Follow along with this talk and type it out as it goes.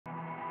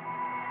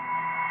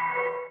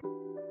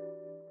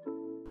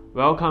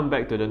Welcome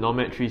back to the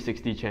Nomad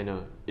 360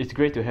 channel. It's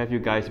great to have you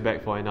guys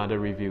back for another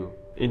review.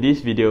 In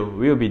this video,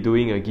 we'll be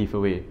doing a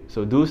giveaway,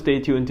 so do stay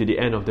tuned to the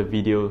end of the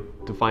video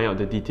to find out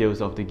the details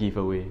of the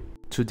giveaway.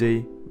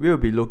 Today, we'll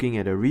be looking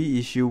at a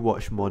reissue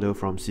watch model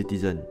from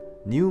Citizen.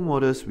 New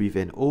models with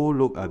an old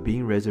look are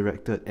being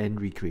resurrected and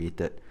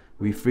recreated,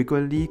 with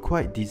frequently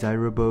quite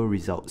desirable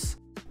results.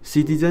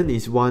 Citizen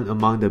is one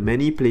among the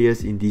many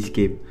players in this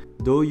game,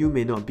 though you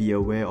may not be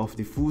aware of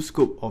the full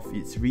scope of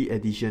its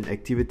re-edition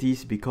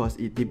activities because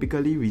it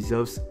typically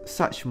reserves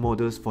such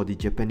models for the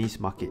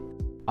Japanese market.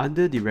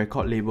 Under the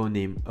record label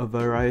name, a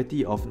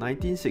variety of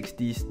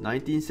 1960s,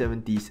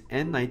 1970s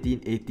and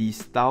 1980s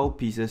style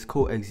pieces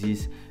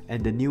coexist,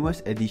 and the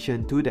newest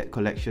addition to that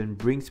collection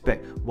brings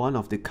back one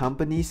of the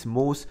company's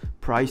most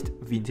prized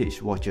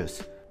vintage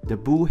watches, the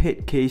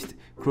Bullhead cased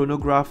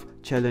chronograph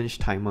challenge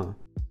timer.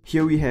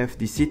 Here we have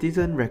the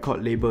Citizen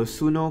record label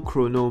Tsuno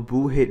Chrono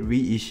Bullhead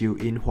reissue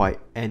in white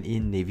and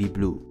in navy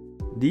blue.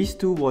 These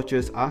two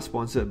watches are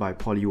sponsored by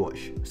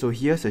Polywatch, so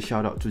here's a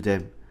shout out to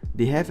them.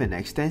 They have an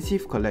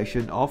extensive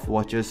collection of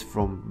watches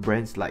from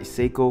brands like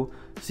Seiko,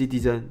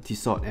 Citizen,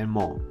 Tissot and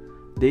more.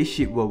 They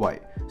ship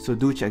worldwide, so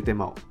do check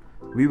them out.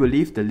 We will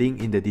leave the link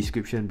in the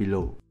description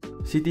below.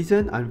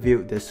 Citizen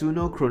unveiled the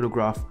Tsuno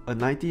Chronograph, a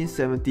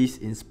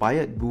 1970s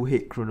inspired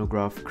bullhead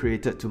chronograph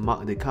created to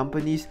mark the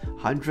company's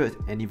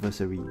 100th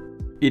anniversary.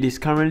 It is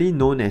currently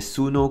known as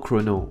Tsuno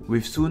Chrono,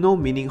 with Tsuno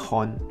meaning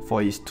horn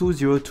for its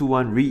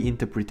 2021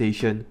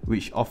 reinterpretation,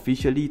 which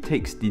officially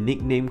takes the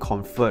nickname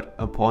conferred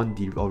upon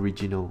the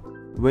original.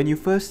 When you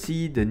first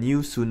see the new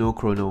Tsuno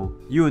Chrono,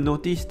 you will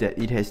notice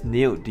that it has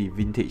nailed the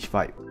vintage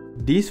vibe.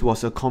 This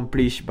was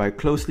accomplished by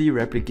closely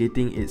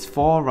replicating its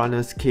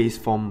Forerunner's case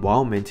form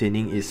while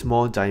maintaining its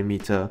small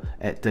diameter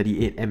at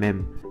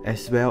 38mm,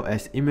 as well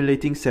as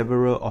emulating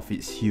several of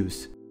its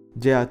hues.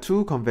 There are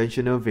two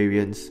conventional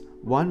variants,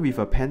 one with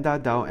a panda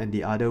dial and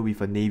the other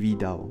with a navy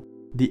dial.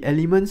 The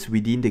elements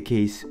within the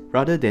case,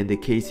 rather than the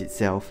case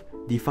itself,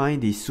 define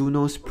the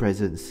Tsuno's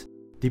presence.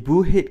 The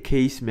Bullhead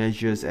case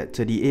measures at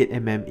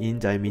 38mm in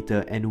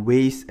diameter and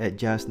weighs at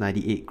just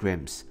 98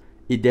 grams.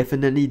 It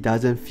definitely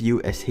doesn't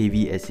feel as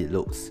heavy as it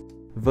looks.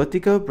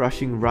 Vertical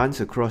brushing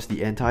runs across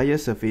the entire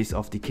surface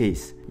of the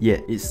case,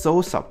 yet it's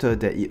so subtle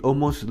that it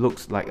almost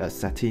looks like a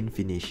satin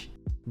finish.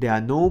 There are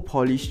no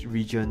polished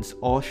regions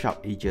or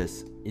sharp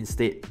edges.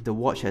 Instead, the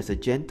watch has a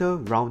gentle,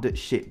 rounded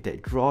shape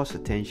that draws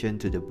attention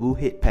to the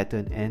bullhead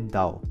pattern and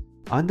dial.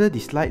 Under the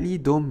slightly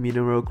domed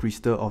mineral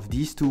crystal of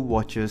these two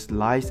watches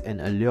lies an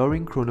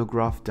alluring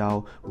chronograph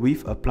dial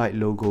with applied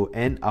logo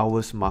and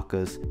hours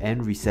markers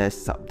and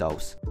recessed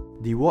subdials.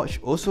 The watch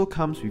also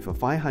comes with a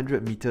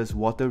 500 meters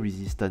water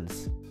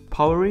resistance.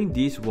 Powering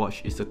this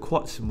watch is a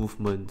Quartz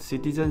movement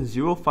Citizen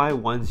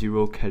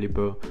 0510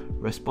 caliber,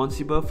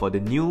 responsible for the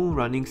new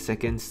running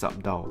second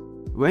subdial.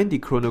 When the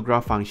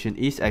chronograph function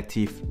is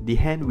active, the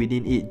hand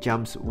within it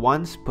jumps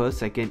once per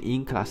second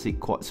in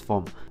classic quartz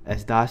form,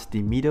 as does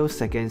the middle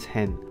seconds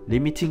hand,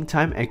 limiting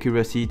time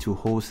accuracy to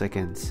whole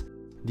seconds.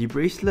 The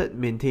bracelet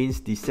maintains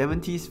the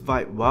 70s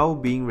vibe while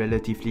being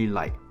relatively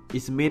light.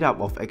 It's made up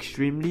of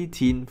extremely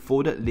thin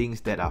folded links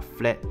that are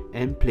flat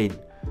and plain,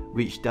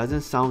 which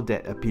doesn't sound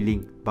that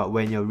appealing, but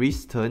when your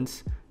wrist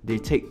turns, they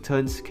take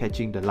turns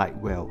catching the light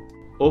well.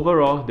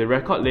 Overall, the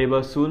record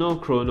label Tsuno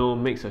Chrono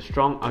makes a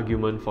strong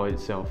argument for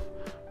itself,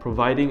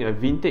 providing a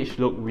vintage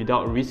look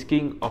without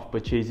risking of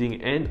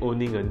purchasing and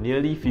owning a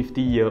nearly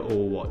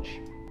 50-year-old watch.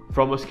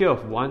 From a scale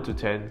of 1 to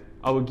 10,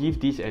 I will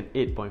give this an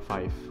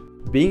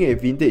 8.5. Being a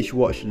vintage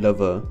watch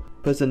lover,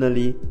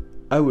 personally,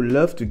 I would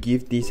love to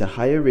give this a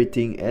higher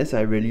rating as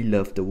I really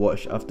love the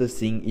watch after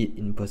seeing it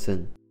in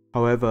person.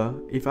 However,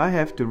 if I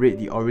have to rate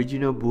the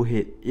original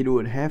Bullhead, it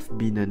would have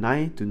been a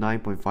 9 to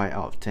 9.5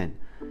 out of 10.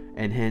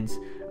 And hence,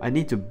 I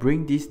need to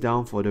bring this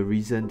down for the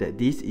reason that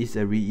this is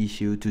a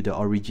reissue to the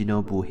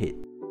original Bullhead.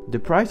 The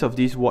price of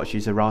this watch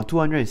is around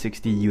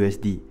 260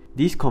 USD.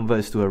 This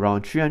converts to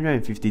around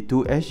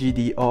 352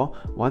 SGD or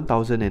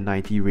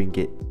 1090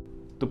 ringgit.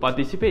 To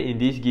participate in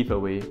this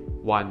giveaway,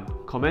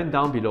 1. Comment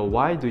down below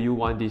why do you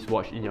want this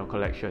watch in your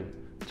collection.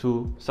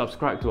 2.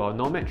 Subscribe to our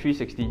Nomad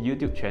 360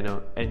 YouTube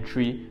channel, and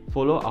 3.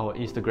 Follow our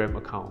Instagram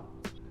account.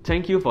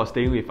 Thank you for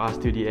staying with us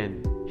till the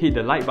end. Hit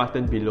the like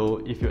button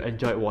below if you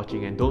enjoyed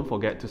watching and don't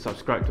forget to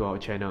subscribe to our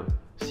channel.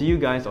 See you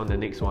guys on the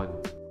next one.